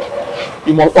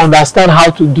 You must understand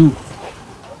how to do.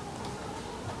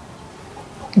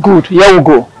 Good. Here we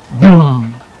go.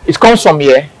 Boom. It comes from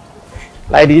here,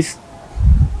 like this.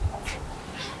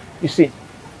 You see.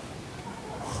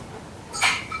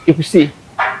 You can see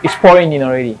it's pouring in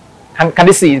already. Can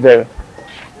you see it very?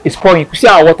 It's pouring. You can see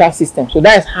our water system. So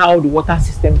that is how the water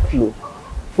system flows.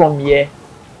 From here,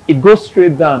 it goes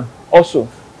straight down also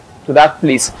to that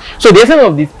place. So the essence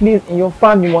of this place in your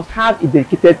farm, you must have a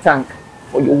dedicated tank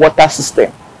for your water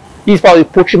system. This is part of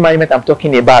the poultry management I'm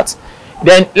talking about.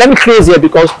 Then let me close here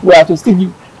because we have to still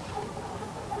give.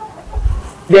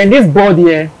 Then this board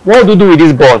here, what do we do with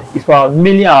this board? It's for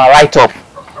mainly our write-up.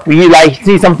 We like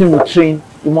see something we train.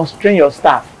 You must train your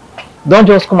staff. Don't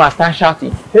just come and start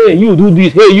shouting, hey, you do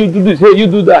this, hey, you do this, hey, you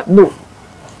do that. No.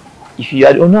 If you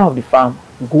are the owner of the farm,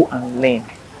 go and learn.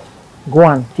 Go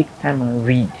and take time and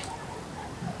read.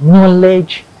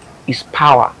 Knowledge is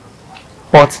power.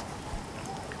 But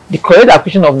the correct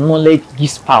application of knowledge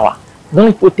gives power.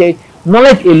 Don't put it,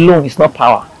 knowledge alone is not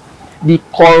power. The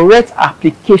correct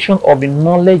application of the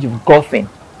knowledge you've gotten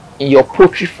in your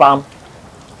poultry farm,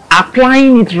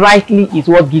 applying it rightly is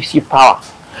what gives you power.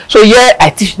 So yeah, I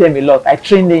teach them a lot. I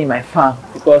train them in my farm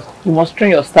because you must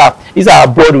train your staff. These are our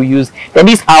board we use. Then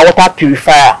this is our water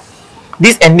purifier.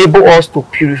 This enables us to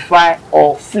purify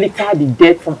or filter the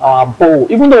dirt from our bowl.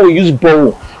 Even though we use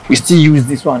bowl, we still use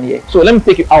this one here. So let me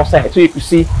take you outside so you can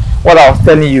see what I was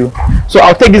telling you. So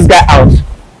I'll take this guy out.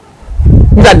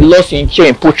 These are the laws you incur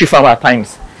in poultry farm at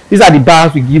times. These are the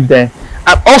bars we give them.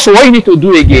 And also what you need to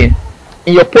do again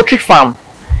in your poultry farm,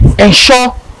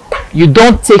 ensure you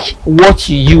don't take what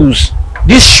you use.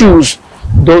 These shoes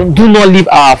do not leave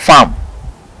our farm.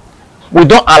 We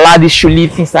don't allow this shoe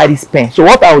live inside this pen. So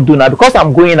what I will do now, because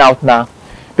I'm going out,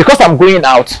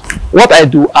 what I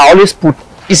do, I always put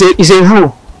is a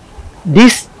rule.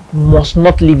 This must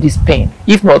not leave this pen.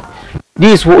 If not,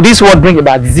 this what brings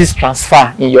about disease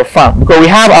transfer in your farm. Because we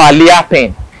have our layer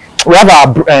pen, we have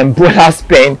our broilers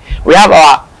pen, we have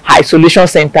our isolation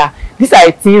center. These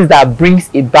are things that brings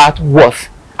about what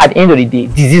at the end of the day,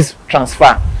 disease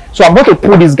transfer. So I'm going to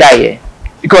pull this guy here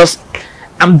because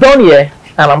I'm done here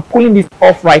and I'm pulling this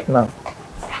off right now.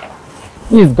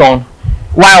 This is gone.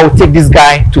 Why I will take this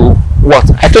guy to what?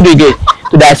 I told you again,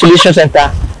 to the isolation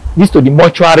center, this to the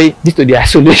mortuary, this to the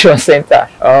isolation center.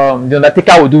 The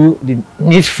undertaker will do the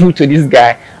needful to this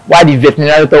guy, while the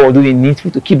veterinary doctor will do the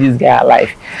needful to keep this guy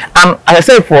alive. And as I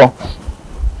said before,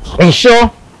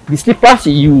 ensure the slippers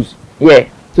you use, yeah.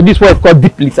 So this is what is called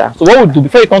deep litter. So what we do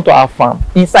before you come to our farm,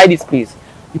 inside this place,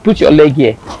 you put your leg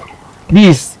here.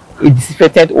 This is a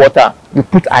disinfected water. You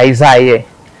put Isa here.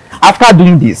 After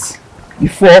doing this,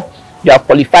 before you are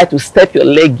qualified to step your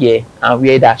leg here and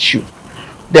wear that shoe.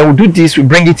 Then we'll do this, we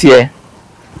bring it here.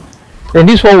 Then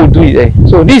this is what we'll do here.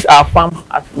 So this is our farm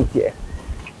outfit here.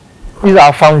 This is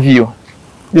our farm view.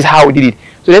 This is how we did it.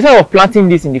 So instead of planting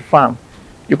this in the farm,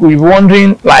 you could be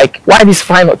wondering like why this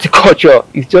fine horticulture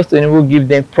is just to enable give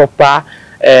them proper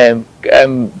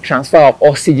transfer of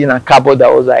oxygen and carbon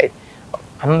dioxide.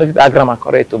 I don't know if that grammar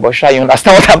correct, but sure you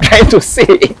understand what I'm trying to say.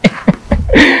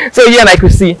 So here, like you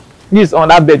see, this is on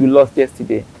that bed we lost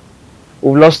yesterday.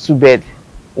 We've lost 2 beds.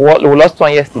 We lost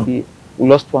 1 yesterday. We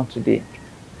lost 1 today.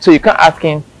 So you can't ask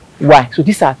him why. So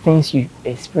these are things you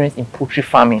experience in poultry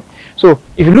farming. So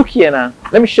if you look here now,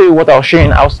 let me show you what I was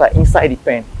showing outside, inside the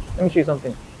pen. Let me show you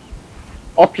something.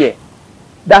 Up here,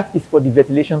 that is for the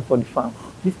ventilation for the farm.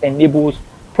 This enables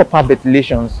proper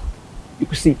ventilations. You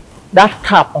can see that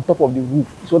cap on top of the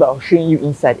roof is what I was showing you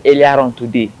inside earlier on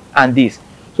today. And this.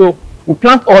 So we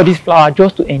plant all these flowers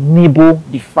just to enable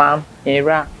the farm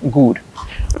area good.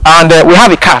 And we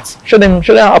have a cat. Show them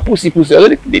how pussy.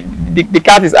 The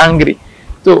cat is angry.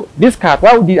 So this cat,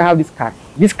 why would you have this cat?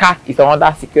 This cat is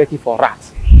under security for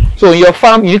rats. So in your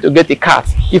farm, you need to get a cat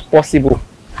if possible.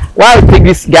 Why I take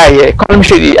this guy here? Come let me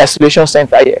show you the isolation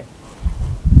center here.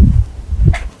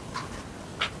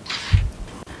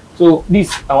 So this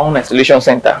is our own isolation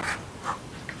center.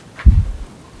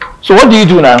 So what do you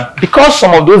do now? Because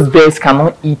some of those birds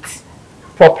cannot eat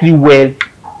properly well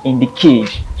in the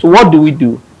cage. So what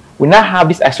do? We now have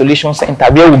this isolation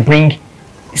center where we bring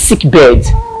sick birds.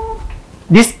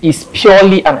 This is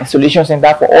purely an isolation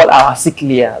center for all our sick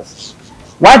layers.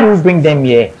 Why do we bring them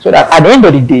here? So that at the end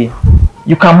of the day,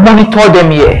 you can monitor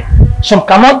them here. Some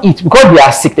cannot eat because they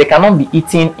are sick. They cannot be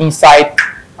eating inside.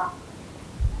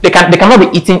 They cannot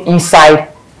be eating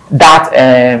inside that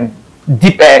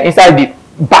inside the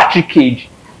battery cage.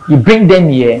 You bring them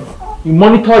here. You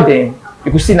monitor them.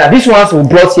 You can see now these ones we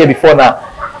brought here before now.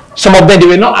 Some of them they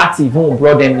were not active when we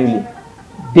brought them newly.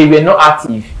 They were not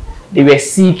active. They were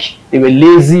sick. They were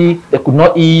lazy. They could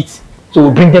not eat. So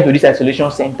we bring them to this isolation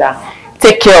center.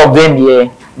 Take care of them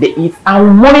here. They eat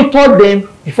and monitor them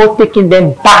before taking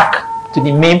them back to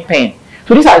the main pen.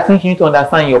 So these are the things you need to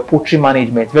understand in your poultry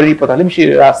management. Very important. Let me show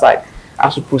you the other side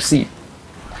as we proceed.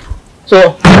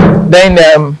 So then,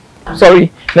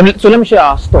 let me show you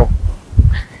our store.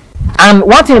 And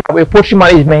one thing about poultry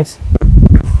management,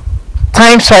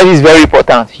 time strategy is very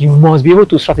important. You must be able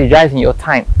to strategize in your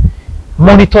time.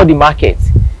 Monitor the market.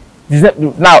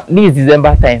 Now, this is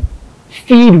December time.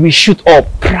 Feed will shoot up,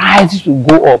 prices will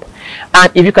go up.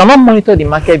 And if you cannot monitor the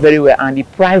market very well and the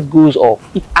price goes up,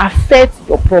 it affects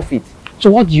your profit.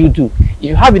 So what do? If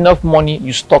you have enough money,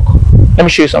 you stock. Let me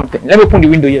show you something. Let me open the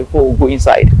window here before we go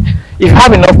inside. If you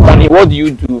have enough money, what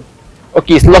do?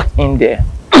 Okay, it's locked in there.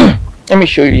 Let me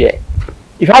show you here.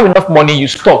 If you have enough money, you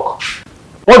stock.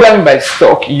 What do I mean by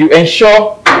stock? You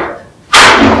ensure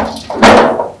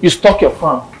you stock your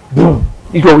farm. Boom.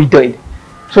 This is what we did.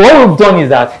 So what we've done is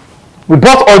that we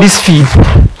bought all this feed.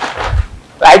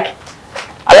 Like,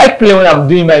 I like playing when I'm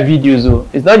doing my videos. So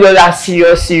it's not just that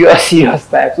serious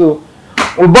type. So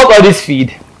we bought all this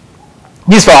feed.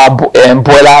 This for our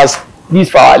boilers. This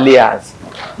for our layers.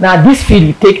 Now this feed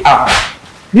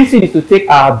is to take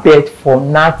our bed for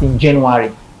NAT in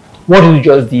January. What we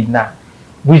just did now?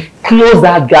 We've closed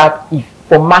that gap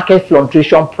for market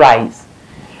fluctuation price.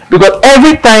 Because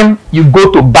every time you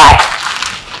go to buy,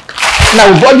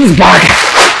 now we bought this bag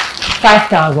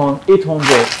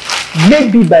 5,800.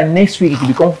 Maybe by next week it will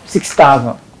become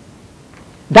 6,000.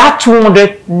 That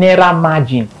 200 naira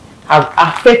margin has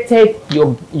affected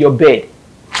your bed.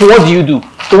 So what do?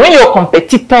 So when your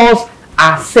competitors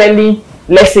are selling,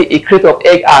 let's say a crate of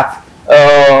egg at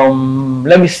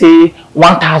let me say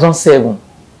 1,007,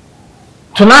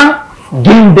 to now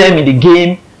gain them in the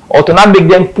game, or to now make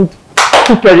them put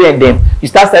pressure in them, you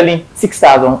start selling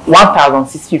 6,000,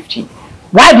 1,650.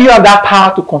 Why do you have that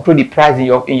power to control the price in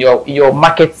your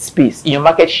market space, in your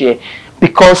market share?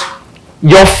 Because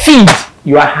your feed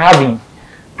you are having,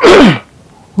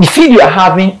 the feed you are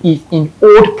having is in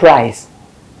old price.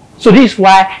 So this is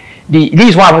why this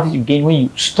is one advantage you gain when you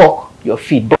stock your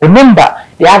feed. But remember,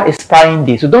 they have expiring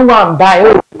date. So don't go and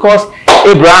buy because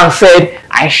Abraham said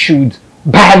I should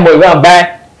buy more. Go and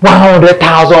buy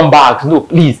 100,000 bags. No,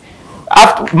 please.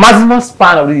 After maximum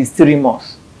span of this is 3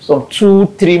 months. Some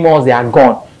 2-3 months they are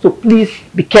gone. So please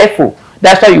be careful.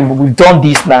 That's why we've done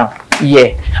this now.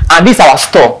 Yeah. And this is our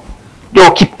store. They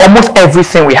will keep almost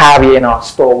everything we have here in our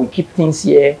store. We keep things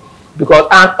here because,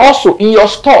 and also in your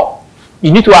store,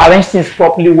 you need to arrange things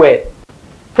properly well.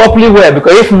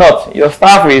 Because if not, your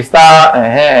staff will start.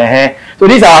 So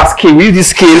this is our scale. We use this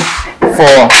scale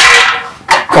for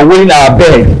weighing our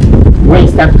bed when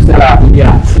it's time to sell our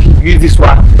layers. We use this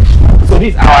one. So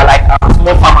these are like our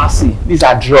small pharmacy. These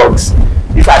are drugs.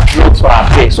 These are drugs for our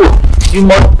bed. So you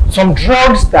must some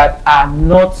drugs that are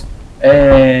not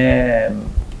that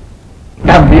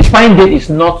the expiring date is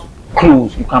not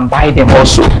closed. You can buy them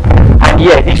also. And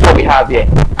yeah, this is what we have here.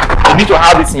 You need to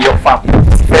have this in your farm.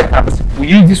 We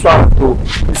use this one to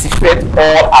disinfect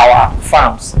all our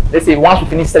farms. Let's say once we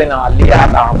finish selling our layers,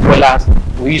 our boilers,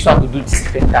 we use one to do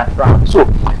disinfectant farm. So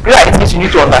these are things you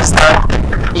need to understand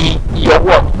in your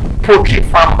what? Poultry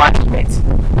farm management.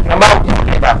 Remember what we're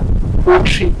talking about?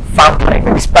 Poultry farm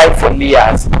management, despite for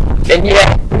layers. Then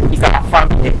here is our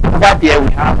farm here. Over there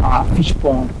we have our fish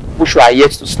pond, which we are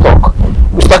yet to stock.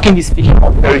 We're stocking this fish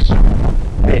pond very soon.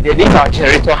 There is our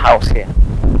generator house here.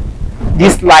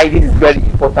 This light is very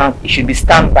important. It should be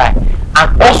standby.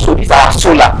 And also this is our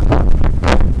solar.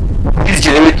 This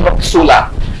generator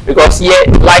solar. Because here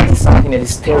light is something that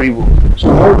is terrible. So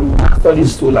when we install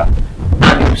this solar,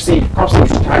 and you see it comes to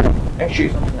this charging. Let me show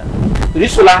you something now. So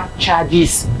this solar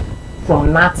charges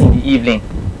from night in the evening.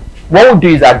 What we'll do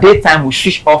is at daytime we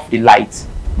switch off the light.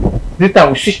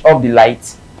 Daytime we switch off the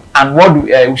light, and what do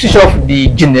we switch off the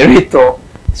generator,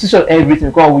 switch off everything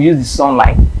because we use the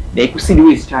sunlight. Then you can see the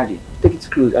way it's charging. Take it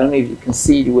close. I don't know if you can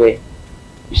see the way.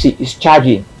 You see it's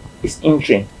charging, it's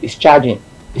entering, it's charging,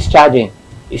 it's charging,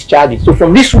 it's charging. So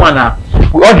from this one now,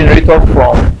 we on generator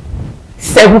from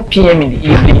 7 p.m. in the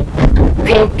evening to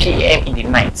 10 p.m. in the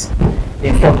night.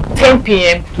 Then from 10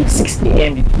 p.m. to 6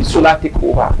 a.m. the solar take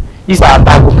over. This is our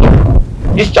bago.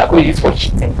 This charcoal is for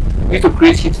heating. We need to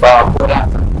create heat for our boiler.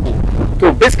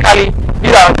 So basically,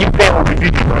 these are new plan we'll be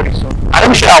building very soon. And let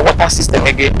me show you our water system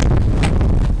again.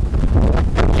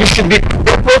 You should be able to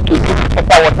do the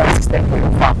proper water system for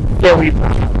your farm. Very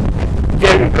important.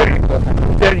 Very, very important.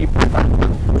 Very important.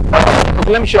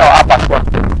 So let me show you our abattoir.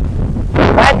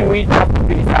 Why do we have to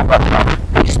do this abattoir?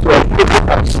 It's to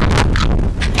enable us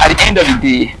at the end of the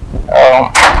day.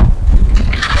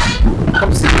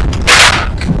 Come see.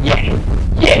 Yeah.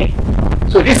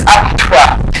 So this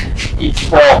abattoir is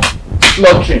for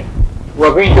slaughtering.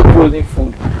 We're going to frozen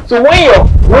food. So when you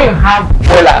have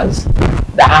boilers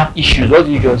that have issues, what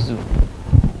do you just do?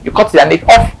 You cut their neck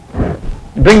off,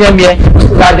 you bring them here, put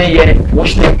them here,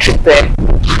 wash them, treat them,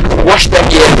 wash them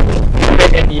here, prepare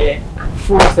them here,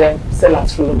 froze them, sell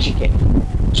as frozen chicken.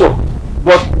 So,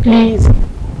 but please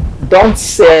don't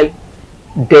sell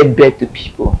dead bird to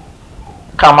people.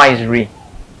 Karma is real.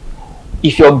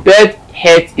 If your bird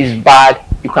health is bad,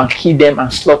 you can kill them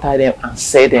and slaughter them and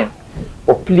sell them.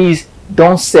 But please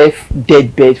don't serve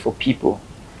dead bird for people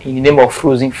in the name of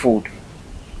frozen food.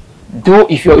 Do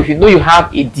if you know you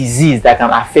have a disease that can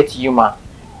affect human,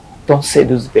 don't sell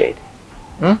those birds.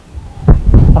 I'm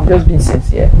just being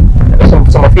sincere. I know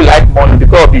some of you like money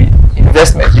because of the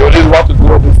investment. You always want to do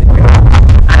all these things.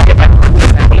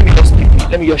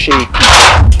 Let me just show you.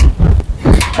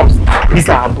 These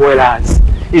are boilers.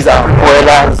 These are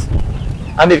boilers.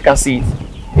 And you can see it.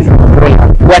 These are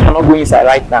boilers. We cannot go inside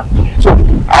right now. So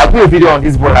I'll do a video on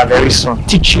this boiler very soon.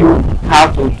 Teach you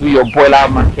how to do your boiler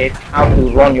market, how to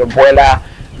run your boiler,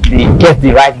 get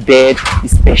the right bed, the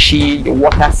species, the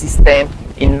water system.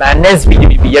 In my next video,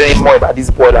 you'll be hearing more about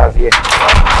these boilers here.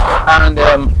 And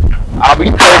I'll be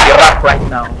telling the wrap right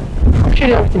now. I'm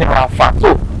showing you everything about farm.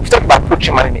 So we've talked about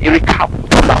poultry management, a recap. We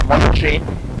talked about monitoring,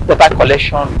 data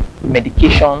collection,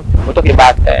 medication. We're talking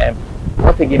about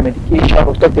medication.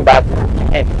 We've talked about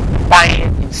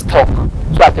buying in stock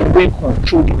so that you will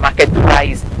control the market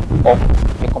price of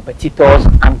your competitors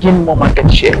and gain more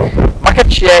market share.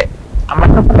 Market share, I'm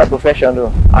not a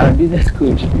professional, I'm a business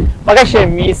coach. Market share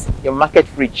means your market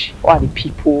reach. What are the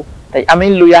people, how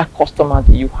many loyal customers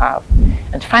do you have?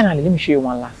 And finally, let me show you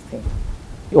one last thing.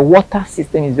 Your water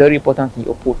system is very important in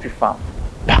your poultry farm.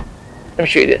 Let me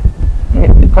show you this.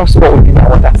 It comes to what we do in our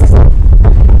water system.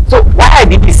 So why I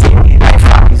did this in my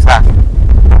farm is that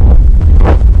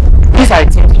these are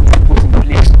the things you can put in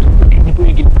place to enable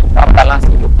you to have balance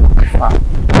in your poultry farm.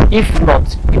 If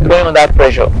not, you're going under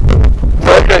pressure.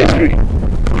 So is free.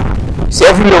 So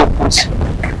everywhere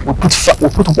we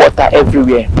put water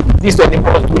everywhere. This will enable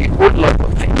us to do a whole lot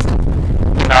of things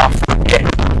in our farm here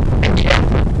and here.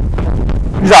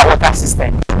 This is our water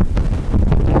system.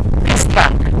 This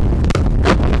tank.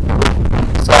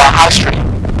 So our hatchery.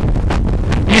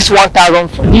 This 1,000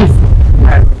 for this.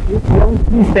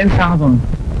 This 10,000.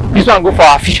 This one go for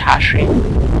our fish hatchery.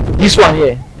 This one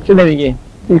here. Show them again.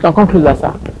 You can come closer,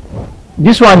 sir.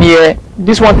 This one here,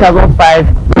 this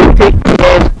 1,500 take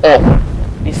care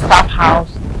of the staff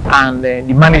house and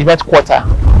the management quarter.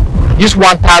 This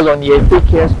 1,000 here take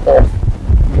care of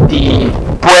the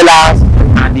boilers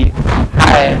and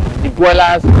the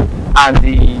boilers and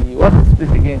the what is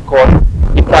this again called?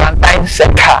 The quarantine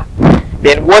center.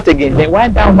 Then what again? Then why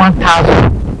that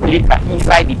 1,000 liter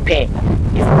inside the pen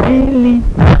is mainly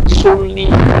and solely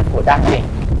for that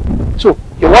pen. So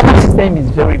your water system is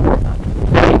very important.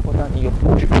 Very important in your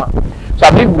poultry farm. So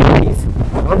I believe with this,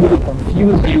 I'm not going to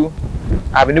confuse you.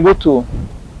 I've been able to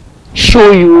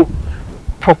show you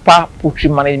proper poultry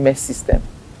management system.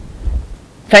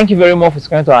 Thank you very much for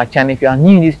subscribing to our channel. If you are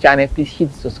new in this channel, please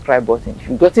hit the subscribe button. If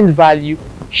you've gotten value,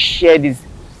 share this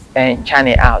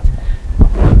channel out.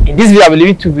 In this video, I'll be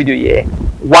leaving two videos here.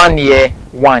 1 year,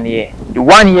 1 year. The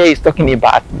 1 year is talking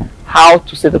about how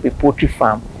to set up a poultry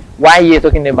farm. 1 year is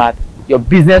talking about your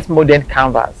business model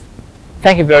canvas.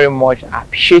 Thank you very much. I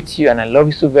appreciate you and I love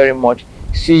you so very much.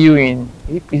 See you in,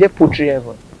 is it poultry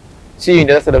heaven? See you in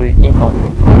the other side of the income.